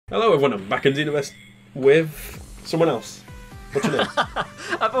Hello everyone, I'm back in Xenoverse with someone else. What's your name?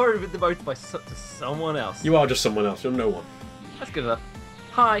 I've already been demoted by to someone else. You are just someone else, you're no one. That's good enough.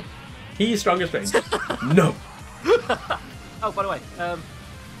 Hi. He's StrongerStrange. No! Oh, by the way,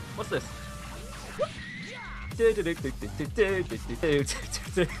 what's this?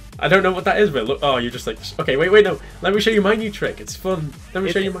 I don't know what that is, but look, oh, you're just like, okay, wait, no. Let me show you my new trick, it's fun. Let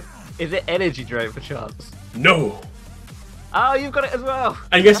me show you my... Is it energy drain for chance? No! Oh, you've got it as well!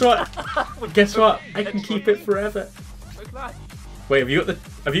 And guess what? Guess what? I can keep it forever. So can I. Wait, have you got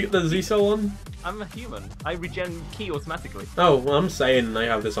the Z-Soul on? I'm a human. I regen ki automatically. Oh, well, I'm saying I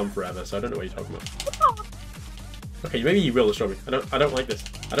have this on forever, so I don't know what you're talking about. Okay, maybe you will destroy me. I don't like this.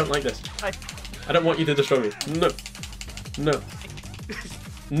 I don't like this. Hi. I don't want you to destroy me. No. No.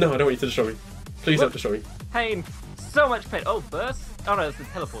 No, I don't want you to destroy me. Please don't destroy me. Pain. So much pain. Oh, burst? Oh no, it's the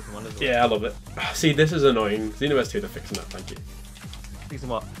teleporting one, isn't it? Yeah, I love it. See, this is annoying. Xenoverse 2, they're fixing that, thank you. Fixing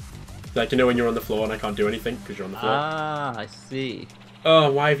what? Like, you know when you're on the floor and I can't do anything because you're on the floor? Ah, I see. Oh,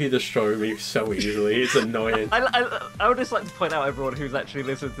 why have you destroyed me so easily? It's annoying. I would just like to point out everyone who's actually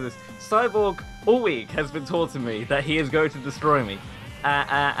listening to this. Cyborg all week has been taunting me that he is going to destroy me.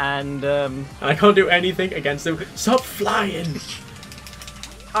 And I can't do anything against him. Stop flying!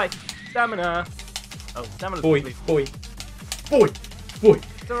 Hi, stamina. Oh, stamina. Boy.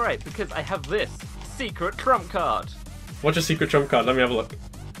 It's alright because I have this secret trump card. What's your secret trump card? Let me have a look.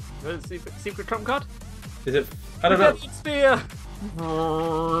 What is the secret trump card? Is it? I don't know. Spear.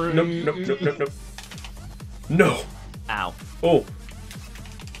 Nope. No. Ow. Oh.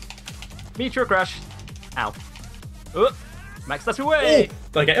 Meteor crash. Ow. Max that away. Oh.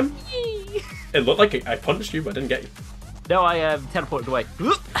 Did I get him? It looked like I punched you, but I didn't get you. No, I teleported away.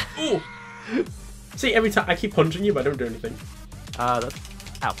 Oh. See, every time I keep punching you, but I don't do anything. That's...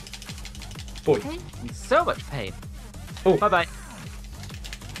 Ow. Boy. So much pain. Oh. Bye-bye.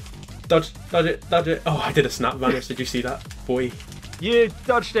 Dodge it. Oh, I did a snap vanish. Did you see that? Boy. You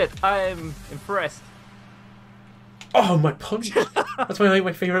dodged it. I'm impressed. Oh, my punch. That's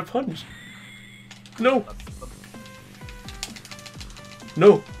my favourite punch. No.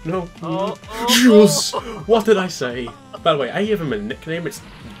 No. Yes. What did I say? By the way, I give him a nickname. It's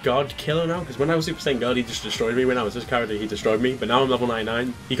God Killer now, because when I was Super Saiyan God, he just destroyed me. When I was this character, he destroyed me. But now I'm level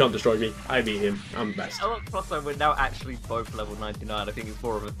 99. He can't destroy me. I beat him. I'm the best. I love crossover. We're now actually both level 99. I think it's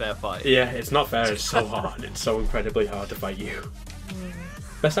more of a fair fight. Yeah, it's not fair. It's so hard. It's so incredibly hard to fight you.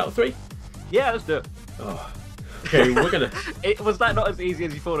 Best out of 3? Yeah, let's do it. Oh. Okay, we're gonna... Was that not as easy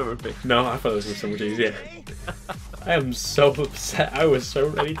as you thought it would be? No, I thought it was so much easier. I am so upset. I was so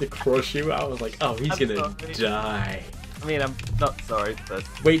ready to crush you. I was like, oh, he's gonna die. I mean, I'm not sorry, but...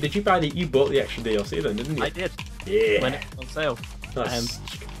 Wait, did you buy the... You bought the extra DLC then, didn't you? I did. Yeah. When it was on sale.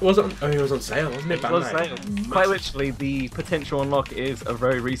 It was on... Oh, it was on sale, wasn't it? It was on sale. Quite literally, the potential unlock is a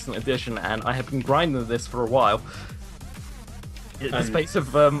very recent addition, and I have been grinding this for a while. In the space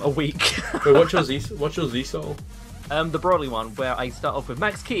of a week. Wait, what's your Z-Soul? The Broadly one, where I start off with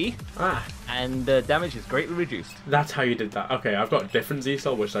max ki, and damage is greatly reduced. That's how you did that. Okay, I've got a different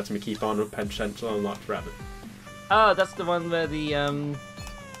Z-Soul, which lets me keep on with potential unlocked forever. Ah, that's the one where the,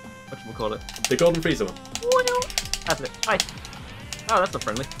 whatchamacallit? The Golden Freezer one. That's it. Hi. Oh, that's not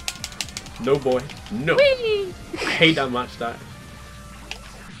friendly. No, boy. No. Whee! I hate that match that.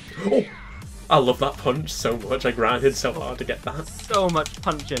 Oh! I love that punch so much. I grinded so hard to get that. So much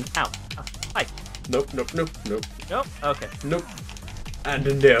punching. Ow. Hi. Nope. Nope? Okay. Nope.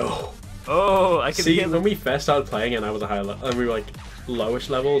 And no. Oh, I can see when we first started playing and I was a higher level and we were like lowish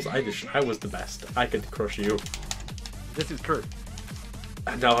levels, I was the best. I could crush you. This is true.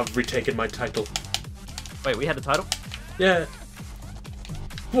 And now I've retaken my title. Wait, we had a title? Yeah.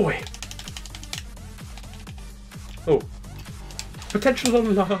 Boy. Oh. Potential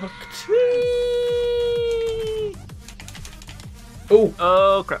unlocked. Oh.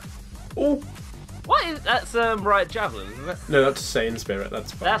 Oh crap. Oh. What is that's Riot Javelin, isn't it? No, that's Saiyan Spirit.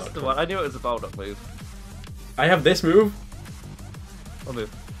 That's the one. I knew it was a Baldock move. I have this move. What move?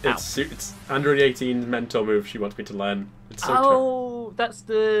 It's Android 18's mentor move. She wants me to learn. It's so oh, that's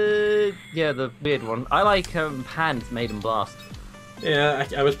the weird one. I like Pan's Maiden Blast. Yeah,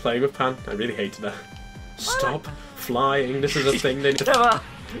 I was playing with Pan. I really hated her. Stop flying. This is a thing they.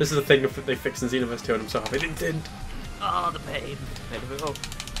 This is a thing that they fixed in Xenoverse 2, and I'm so happy they didn't. Oh, the pain. Oh.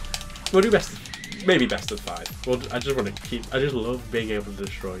 We'll do best. Maybe best of 5. Well, I just want to keep. I just love being able to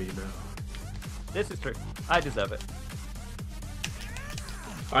destroy you now. This is true. I deserve it.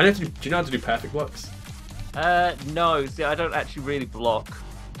 I know do you know how to do perfect blocks? No. See, I don't actually really block.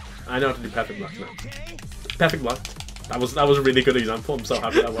 I know how to do perfect blocks now. Perfect block. That was a really good example. I'm so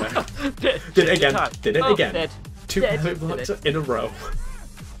happy that way. Did it again. Did it again. Dead. 2 perfect blocks in a row.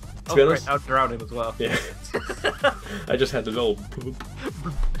 To be honest, I'll drown him as well. yeah. I just had a little poop.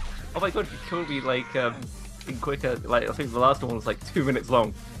 Oh my god, you killed me like in quicker. Like I think the last one was like 2 minutes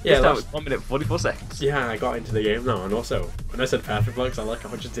long. Yeah, this time it was 1 minute 44 seconds. Yeah, I got into the game now, and also when I said perfect blocks,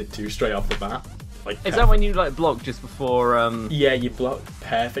 I just did 2 straight off the bat. Like, is that when you like block just before? Yeah, you block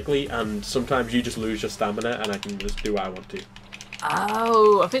perfectly, and sometimes you just lose your stamina, and I can just do what I want to.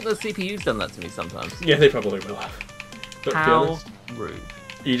 Oh, I think the CPU's done that to me sometimes. Yeah, they probably will have. But to be How honest, rude.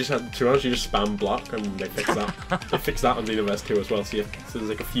 you just have, to be honest, you just spam block, and they fix that. They fix that on Xenoverse 2 as well. So, so there's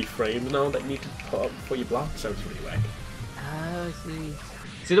like a few frames now that you need to put up before you block, so it's really wack. Oh, I see.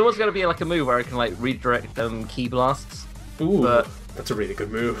 See, there was going to be like a move where I can like redirect key blasts. Ooh, but that's a really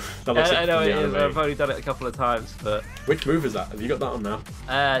good move. That looks I know like it from the is. anime. I've only done it a couple of times, but Which move is that? Have you got that on now?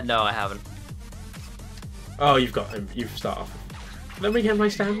 no, I haven't. Oh, you've got him. You start off. Let me get my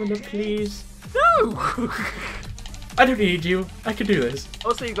stamina, please. No. I don't need you. I can do this.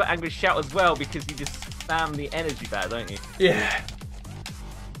 Also, you've got Angry Shout as well because you just spam the energy bar, don't you? Yeah.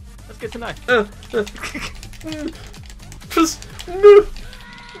 That's good to know. Just no,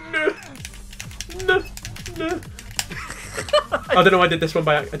 no, no, no. I don't know. I did this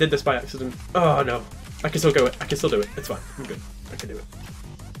by accident. Oh no. I can still go. I can still do it. It's fine. I'm good. I can do it.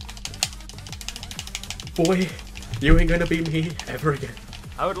 Boy, you ain't gonna beat me ever again.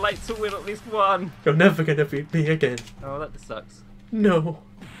 I would like to win at least one. You're never gonna beat me again. Oh, that sucks. No.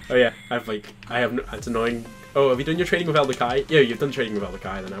 Oh yeah, it's annoying. Oh, have you done your training with Elder Kai? Yeah, you've done training with Elder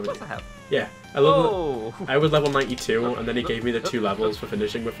Kai then, haven't you? What I have? Yeah. I was level 92, and then he gave me the 2 levels for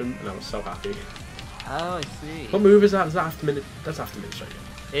finishing with him, and I was so happy. Oh, I see. What move is that? Is that after minute? That's after minute strike.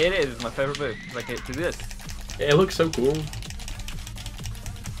 It is. It's my favorite move. Like it do this. It looks so cool.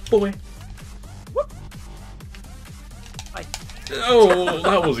 Boy. Whoop. Hi. Oh,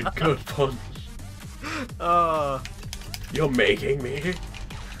 that was a good punch. Oh. You're making me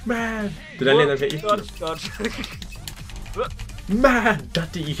mad. Did any of them hit you? Dodge. Man,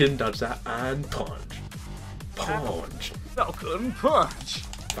 that you can dodge that and punch. Punch. Falcon punch.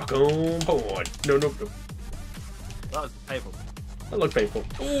 Falcon punch. No, no, no. That was painful. That looked painful.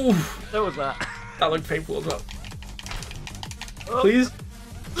 Ooh, That was that. that looked painful as well. Oh. Please?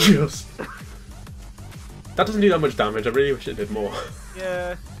 Just. That doesn't do that much damage. I really wish it did more.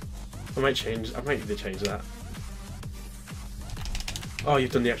 Yeah. I might need to change that. Oh,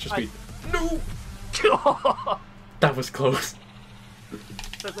 you've done the extra speed. No! That was close.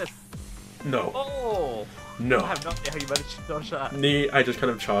 What's this? No. Oh. No. I have no idea how you managed to dodge that. I just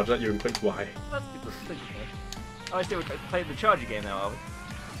kind of charged at you and clicked Y. That's good. Oh, I see. We're playing the charger game now, are we?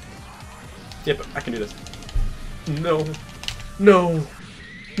 Yeah, but I can do this. No. No.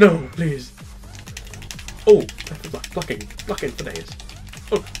 No, please. Oh, blocking for days.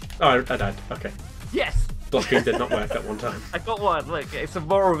 Oh, I died. Okay. Yes! Blocking did not work that one time. I got one. Look, it's a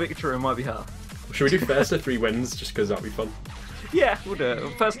moral victory on my behalf. Should we do first to 3 wins just because that'd be fun? Yeah, we'll do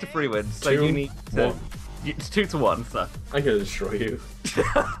it. First to 3 wins. So 2, you need to. 1. It's 2 to 1, so. I'm gonna destroy you.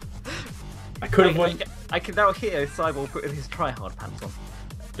 I could have won. I can now hear Cyborg putting his tryhard pants on.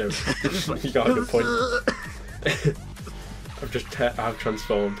 No, you got a good point. I've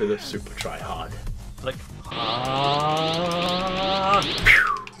transformed to the super tryhard. Like.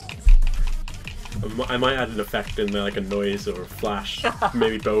 I might add an effect in there, like a noise or a flash,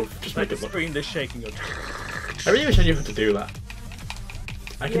 maybe both. Just Like make the it look. screen is shaking. I really wish I knew how to do that.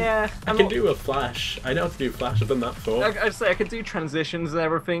 I can not... do a flash. I know how to do flash. I've done that before. I'd say I can do transitions and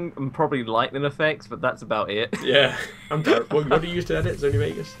everything, and probably lightning effects, but that's about it. Yeah, I'm terrible. What do you use to edit? Sony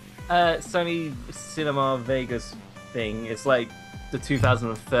Vegas? Sony Cinema Vegas thing. It's like the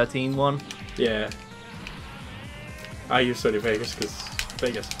 2013 one. Yeah. I use Sony Vegas because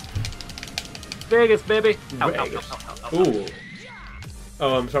Vegas. Vegas, baby. Vegas. Ooh.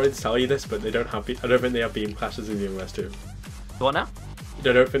 Oh, I'm sorry to tell you this, but they don't have. I don't think they have beam clashes in Xenoverse 2. What now? I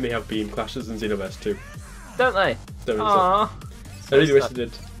don't think they have beam clashes in Xenoverse 2. Don't they? Don't think so. Aww. I really wish they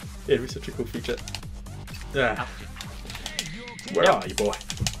did. It'd be such a cool feature. Yeah. Where are you, boy?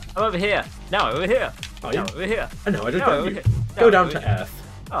 I'm over here. No, over here. Are you? No, over here. I know, I just No, got over you. here. Go No, down over to here. Earth.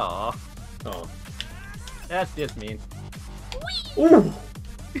 Aw. Oh. That's just mean. Ooh!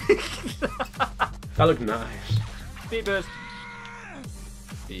 That looked nice. Speed boost.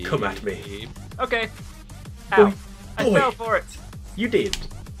 Come at me. Okay. Ow. Boy. I Boy. fell for it. You did.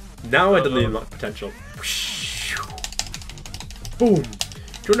 Now I delete unlock potential. Boom!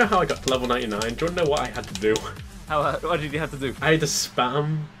 Do you know how I got to level 99? Do you want to know what I had to do? What did you have to do? I had to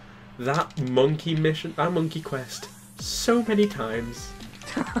spam that monkey mission, that monkey quest, so many times.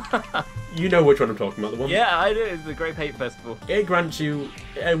 You know which one I'm talking about, the one. Yeah, I do. It's the Great Paint Festival. It grants you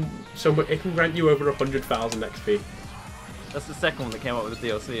so much. It can grant you over 100,000 XP. That's the second one that came up with the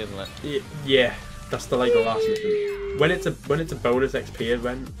DLC, isn't it? Yeah, that's the last mission. When it's a bonus XP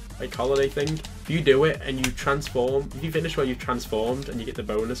event, like holiday thing, if you do it and you transform, if you finish where you've transformed and you get the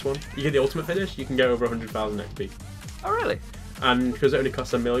bonus one, you get the ultimate finish, you can get over 100,000 XP. Oh really? And because it only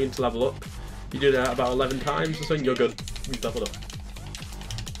costs $1 million to level up, you do that about 11 times or something, you're good. You've leveled up.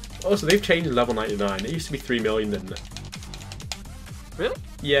 Also, they've changed level 99. It used to be 3 million, didn't it? Really?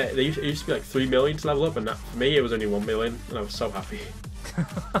 Yeah, it used to be like 3 million to level up, and for me it was only 1 million, and I was so happy.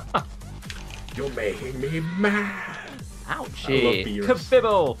 You're making me mad. Ouchie.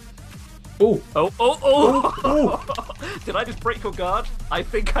 Kabibble. Oh. Oh. Did I just break your guard? I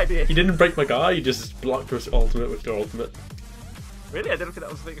think I did. You didn't break my guard, you just blocked your ultimate with your ultimate. Really? I didn't think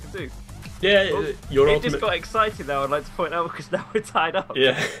that was a thing I could do. Yeah, your ultimate. It just got excited now, I'd like to point out, because now we're tied up.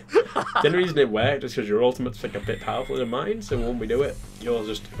 Yeah. The only reason it worked is because your ultimate's like a bit powerful than mine, so when we do it, yours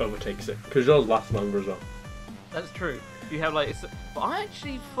just overtakes it. Because yours lasts longer as well. That's true. You have like... But I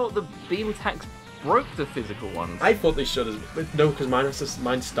actually thought the beam attacks broke the physical ones. I thought they should have... No, because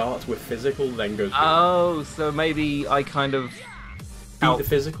mine starts with physical, then goes... Oh, so maybe I kind of... Beat the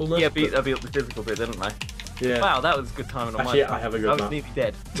physicalness? Yeah, I beat the physical bit, didn't I? Yeah. Wow, that was good timing on Actually, my part. I have a good I map. was nearly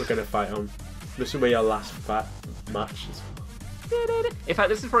dead. We're going to fight on. This will be our last match. In fact,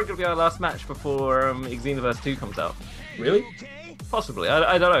 this is probably going to be our last match before Xenoverse 2 comes out. Really? Possibly.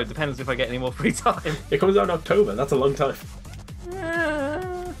 I don't know. It depends if I get any more free time. It comes out in October. That's a long time.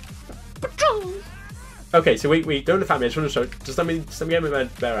 Okay, so wait, don't affect me. I just want to show... Just let me get a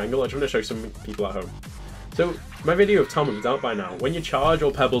better angle. I just want to show some people at home. So, my video of Tom is out by now. When you charge,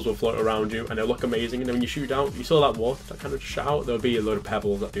 all pebbles will float around you, and they'll look amazing. And then when you shoot out, you saw that water that kind of shot out? There'll be a load of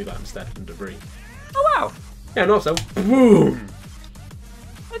pebbles that do that instead, and debris. Oh, wow. Yeah, and also, boom!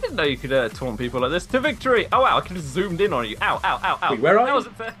 I didn't know you could taunt people like this to victory. Oh, wow, I could have zoomed in on you. Ow, ow, ow, ow. Wait, where are you? That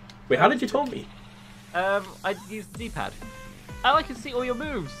wasn't fair. Wait, how did you taunt me? I used the D-pad. Oh, I can see all your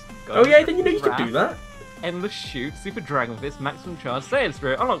moves. Oh yeah, then you know you could do that. Endless shoot, super dragon fist, maximum charge, Saiyan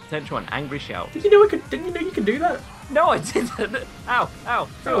spirit, unlock potential, and angry shout. Didn't you know you could do that? No, I didn't. Ow, ow.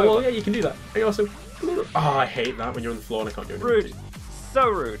 Oh well, yeah, you can do that. And you also, oh, I hate that when you're on the floor and I can't do anything. Rude. So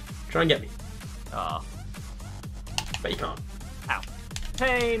rude. Try and get me. Ah. But you can't. Ow.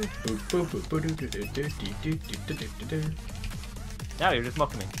 Pain. Now you're just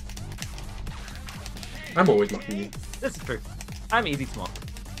mocking me. I'm always mocking you. This is true. I'm easy to mock.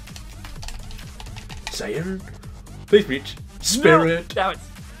 Saiyan, please reach spirit. No, it's...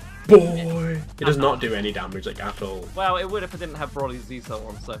 Boy, it does not do any damage like at all. Well, it would if I didn't have Broly's Z-Cell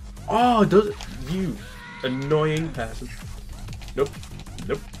on. So. Oh, does it? You annoying person. Nope.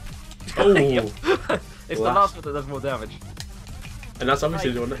 Nope. Oh. It's the last one that does more damage. And that's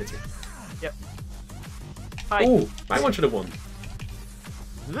obviously the one that hits me. Yep. Hi. Oh, my one should have won.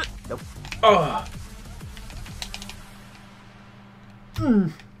 Nope. Oh.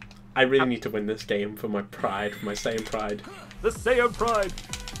 I really need to win this game for my pride, for my Saiyan pride. The Saiyan pride!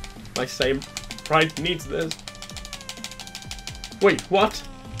 My Saiyan pride needs this. Wait, what?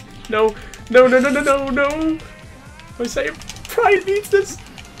 No, no, no, no, no, no, no! My Saiyan pride needs this!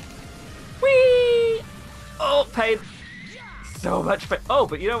 Whee! Oh, pain! So much pain. Oh,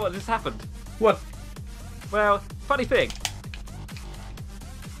 but you know what just happened? What? Well, funny thing.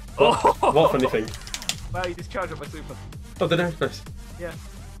 What funny thing? Well, you just charged up my super. Oh, the nice. Yeah.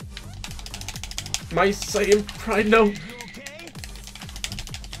 My Saiyan pride, no!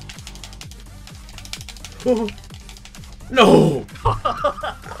 Oh. No!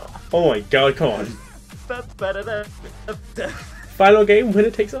 Oh my god, come on. Final game, winner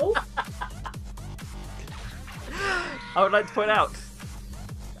takes all? I would like to point out,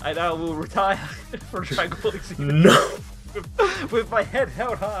 I now will retire from Dragonball Xenoverse. No! With my head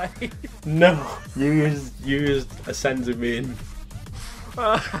held high. No! You used a sense of being.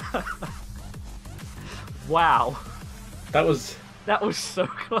 Wow. That was so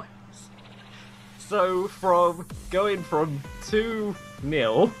close. So from going from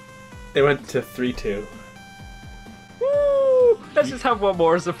 2-0, they went to 3-2. Woo! Let's just have one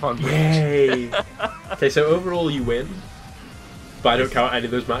more as a fun match. Yay! Okay, so overall you win, but I don't count any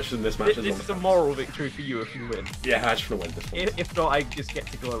of those matches in this match. This is a moral victory for you if you win. Yeah, I just want to win this one. If not, I just get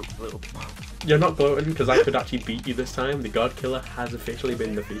to gloat a little bit more. You're not gloating because I could actually beat you this time. The God Killer has officially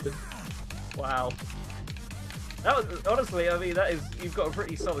been defeated. Wow. That was, honestly, I mean, you've got a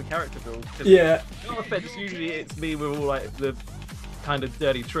pretty solid character build. Yeah. No offense, usually it's me with all like the kind of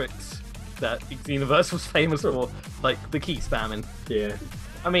dirty tricks that Xenoverse was famous for, like the key spamming. Yeah.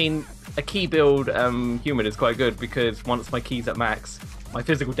 I mean, a key build human is quite good because once my key's at max, my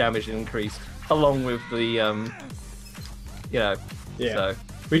physical damage increased along with the, you know. Yeah. So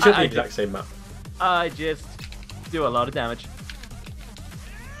We chose the exact same map. I just do a lot of damage.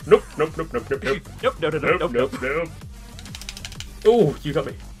 Nope, nope, nope, nope, nope, nope. Nope, no, no, no, nope, nope. Nope. Oh, you got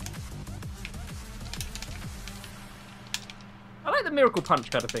me. I like the Miracle Punch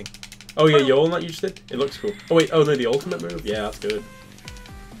kind of thing. Oh yeah, your one that you just did? It looks cool. Oh wait, oh no, the ultimate move? Yeah, that's good.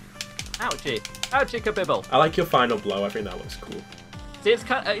 Ouchie. Ouchie kabibble. I like your final blow, I think that looks cool. See, it's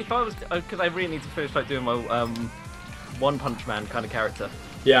kind of, if I was, because I really need to finish like doing my One Punch Man kind of character.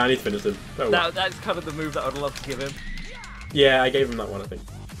 Yeah, I need to finish them. Oh, well. That's kind of the move that I'd love to give him. Yeah, I gave him that one, I think.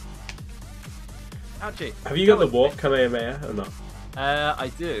 Ouchie. Have you got the Warp Kamehameha or not?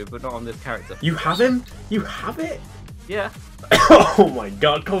 I do, but not on this character. You have him? You have it? Yeah. Oh my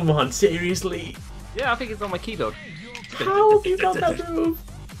god, come on, seriously? Yeah, I think it's on my keyboard. How have you got that move?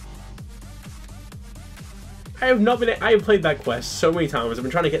 I have played that quest so many times. I've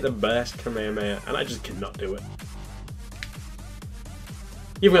been trying to get the best Kamehameha, and I just cannot do it.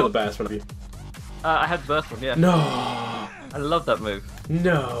 You've got the best one, have you? I had the burst one, yeah. No. I love that move.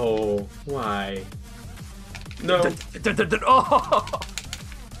 No. Why? No.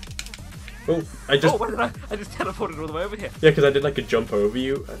 Oh, I what did I just teleported all the way over here. Yeah, because I did like a jump over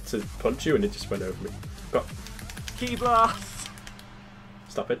you to punch you, and it just went over me. Got. Key blast.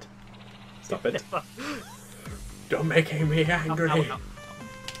 Stop it. Stop it. Don't make me angry. Ow.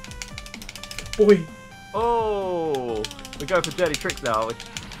 Boy. Oh, we're going for dirty tricks now, are we?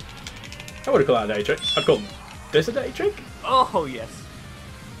 I wouldn't call that a dirty trick. I'd call this a dirty trick. Oh, yes.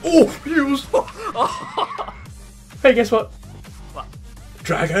 Oh, use. Hey, guess what? What?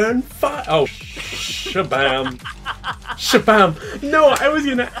 Dragon fire. Oh, shabam. Shabam. No, I was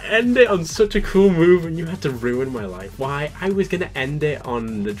going to end it on such a cool move, and you had to ruin my life. Why? I was going to end it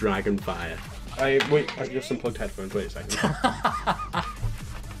on the Dragon Fire. Wait, I just unplugged headphones. Wait a second.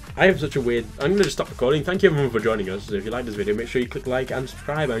 I have such a weird... I'm going to just stop recording. Thank you everyone for joining us. If you like this video, make sure you click like and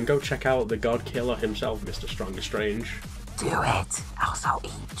subscribe, and go check out the God Killer himself, Mr. StrongerStrange. Do it. Also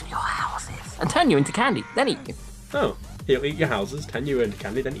eat your houses. And turn you into candy, then eat you. Oh, he'll eat your houses, turn you into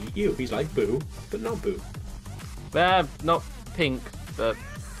candy, then eat you. He's like Boo, but not Boo. Not pink, but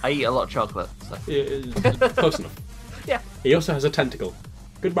I eat a lot of chocolate, so... Yeah, close enough. Yeah. He also has a tentacle.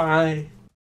 Goodbye.